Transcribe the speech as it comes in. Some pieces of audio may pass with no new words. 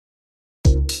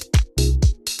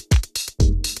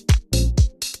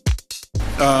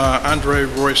Andre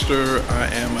Royster. I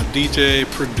am a DJ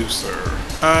producer.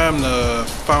 I'm the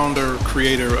founder,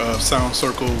 creator of Sound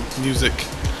Circle Music,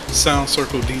 Sound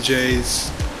Circle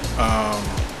DJs.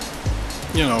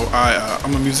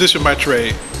 I'm a musician by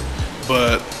trade,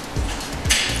 but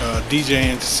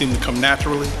DJing seemed to come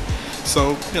naturally.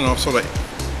 So,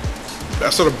 I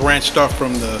sort of branched off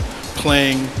from the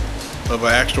playing of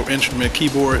an actual instrument,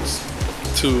 keyboards,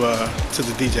 to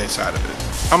the DJ side of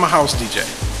it. I'm a house DJ.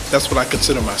 That's what I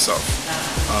consider myself.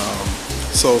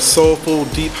 So soulful,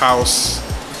 deep house.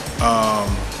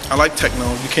 I like techno.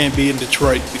 You can't be in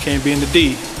Detroit, you can't be in the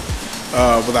D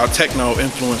without techno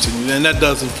influencing you, and that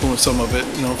does influence some of it,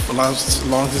 as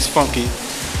long as it's funky.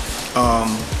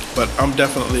 But I'm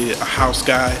definitely a house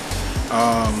guy.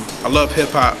 I love hip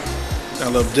hop. I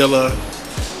love Dilla,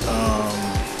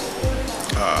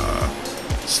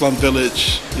 Slum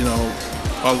Village,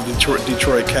 all the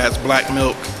Detroit cats, Black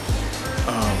Milk.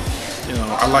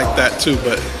 I like that too,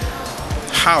 but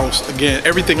house, again,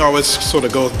 everything always sort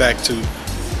of goes back to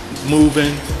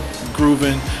moving,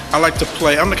 grooving. I like to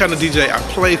play. I'm the kind of DJ, I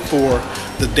play for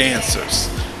the dancers,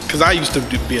 because I used to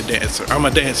be a dancer. I'm a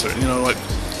dancer,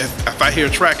 if I hear a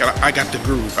track, I got to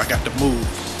groove, I got to move.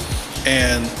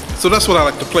 And so that's what I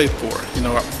like to play for,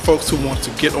 folks who want to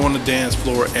get on the dance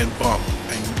floor and bump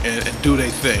and do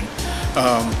their thing.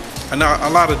 And now,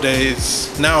 a lot of days,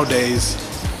 nowadays,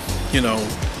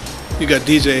 you got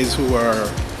DJs who are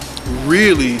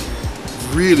really,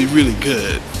 really, really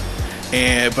good,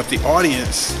 but the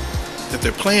audience that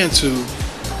they're playing to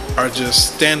are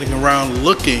just standing around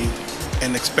looking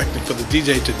and expecting for the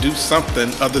DJ to do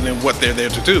something other than what they're there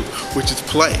to do, which is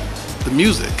play the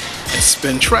music and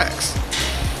spin tracks.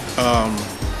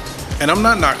 And I'm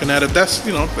not knocking at it. That's,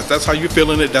 if that's how you're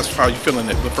feeling it, that's how you're feeling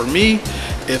it. But for me,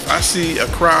 if I see a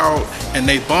crowd and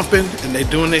they bumping and they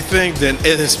doing their thing, then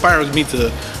it inspires me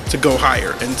to go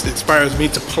higher, and it inspires me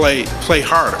to play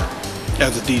harder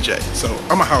as a DJ. So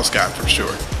I'm a house guy for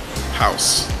sure.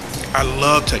 House. I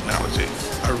love technology.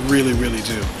 I really, really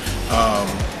do.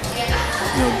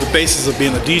 The basis of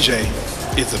being a DJ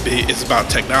is about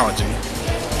technology.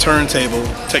 Turntable,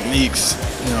 techniques,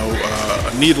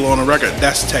 a needle on a record,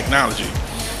 that's technology.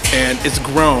 And it's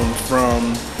grown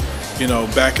from,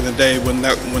 back in the day when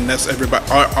that's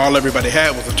all everybody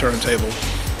had was a turntable,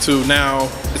 to now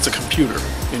it's a computer,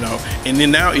 And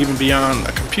then now, even beyond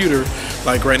a computer,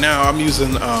 like right now I'm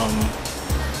using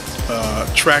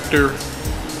Tractor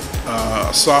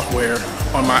software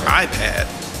on my iPad.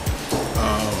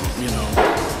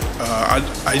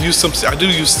 I do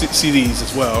use CDs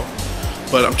as well,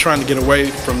 but I'm trying to get away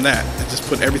from that and just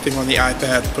put everything on the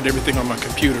iPad, put everything on my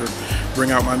computer,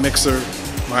 bring out my mixer,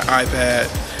 my iPad,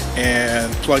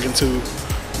 and plug into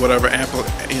whatever amp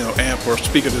or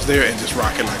speaker that's there and just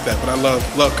rock it like that. But I love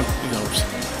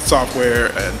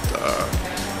software and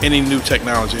any new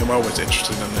technology. I'm always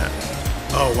interested in that.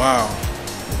 Oh wow,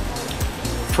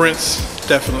 Prince,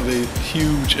 definitely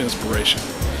huge inspiration.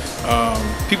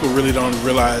 People really don't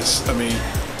realize.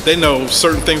 They know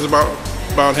certain things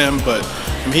about him, but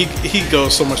he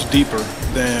goes so much deeper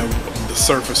than the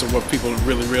surface of what people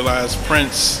really realize.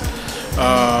 Prince,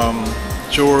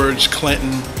 George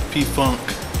Clinton, P-Funk.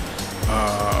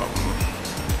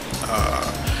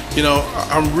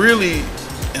 I'm really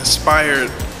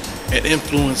inspired and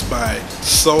influenced by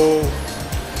soul,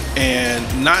 and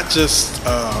not just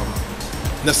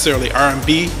necessarily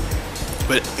R&B,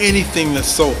 but anything that's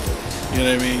soulful. You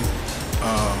know what I mean?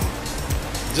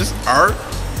 Just art,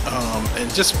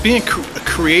 and just being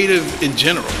creative in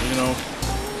general.